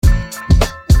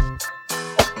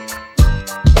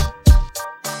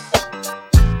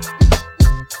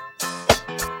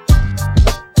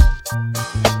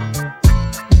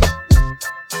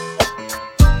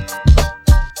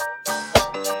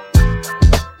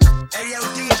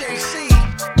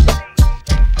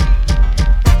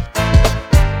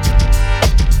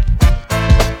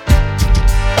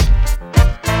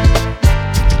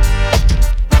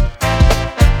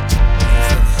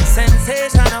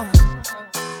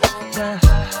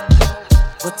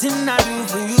What didn't I do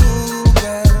for you,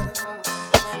 girl?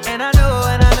 And I know,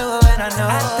 and I know, and I know.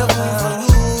 Act the fool for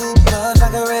you, love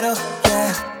like a riddle, yeah.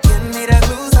 Give me the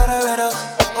clues of the riddle.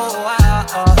 Oh wow,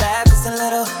 oh, laugh just a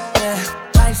little, yeah.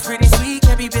 Life's pretty sweet,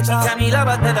 can't be bitter. Tell me love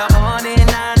her to the morning,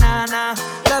 nah, nah, nah.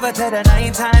 Love her to the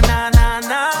nighttime, nah, nah,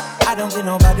 nah. I don't get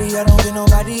nobody, I don't get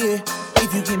nobody, yeah.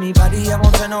 If you give me body, I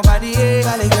won't tell nobody, yeah.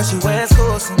 Valley girl, she West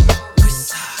Coast.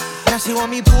 Now she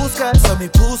want me pool skirt, so me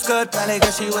pool skirt. Valley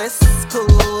girl, she West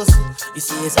Coast. You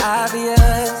see, it's obvious,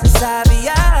 it's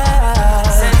obvious.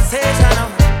 Sensational.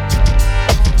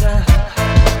 Yeah.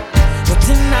 What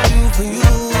didn't I do for you,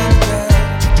 girl?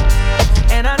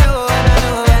 And I know, and I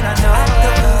know, and I know. Act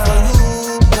the fool for you,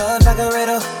 love like a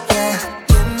riddle, yeah.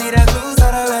 Give me the clues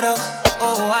of the riddle.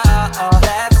 Oh wow, oh,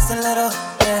 laugh just a little,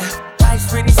 yeah.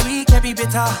 Life's pretty sweet, can't be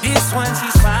bitter. This one,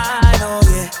 she's fine, oh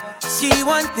yeah. She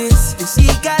want this, and she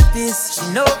got this. She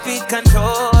know fit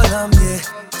control them, yeah.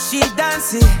 She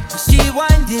dance it, she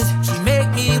wind it. She make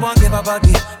me want give her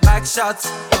body back shots,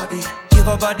 body. Give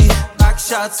her body back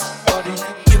shots, body.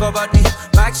 Give her body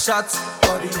back shots,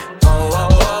 body. Oh, oh,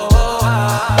 oh, oh,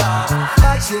 oh.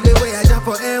 Actually, way I jump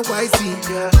for NYC,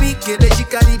 yeah. Big kid, she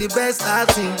carry the best I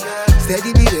sing.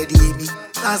 Steady me, ready me,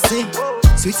 I sing.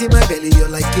 Sweet in my belly, you're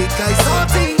like cake, I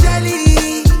something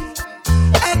jelly.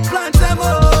 Eggplant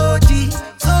emoji,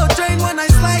 so train when I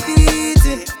slide it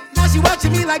in. Now she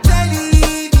watching me like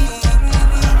jelly.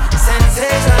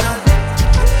 Sensational.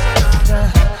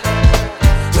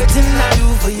 What didn't I do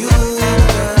for you,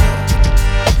 girl?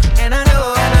 And I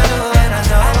know, and I know, and I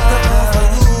know. Act the fool for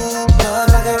you, love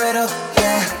like a riddle,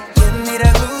 yeah. Give me the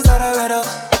clues of the riddle.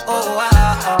 Oh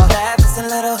wow, oh, laugh just a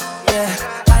little, yeah.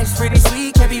 Life's pretty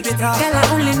sweet, can't be bitter. Girl, I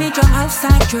only need your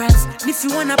outside dress. If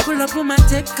you wanna pull up, I'ma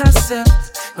take a sip.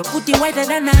 But booty whiter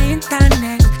than the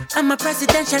internet. I'm a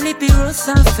presidential hippie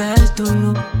Roosevelt to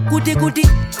you. Goody goody,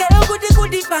 girl, goody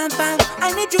goody, bam bam.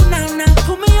 I need you now now.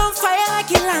 Put me on fire like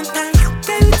a lantern.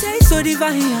 Girl, you taste so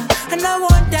divine, and I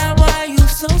wonder why you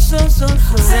so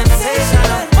sensational.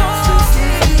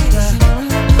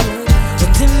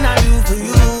 What didn't I do for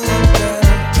you?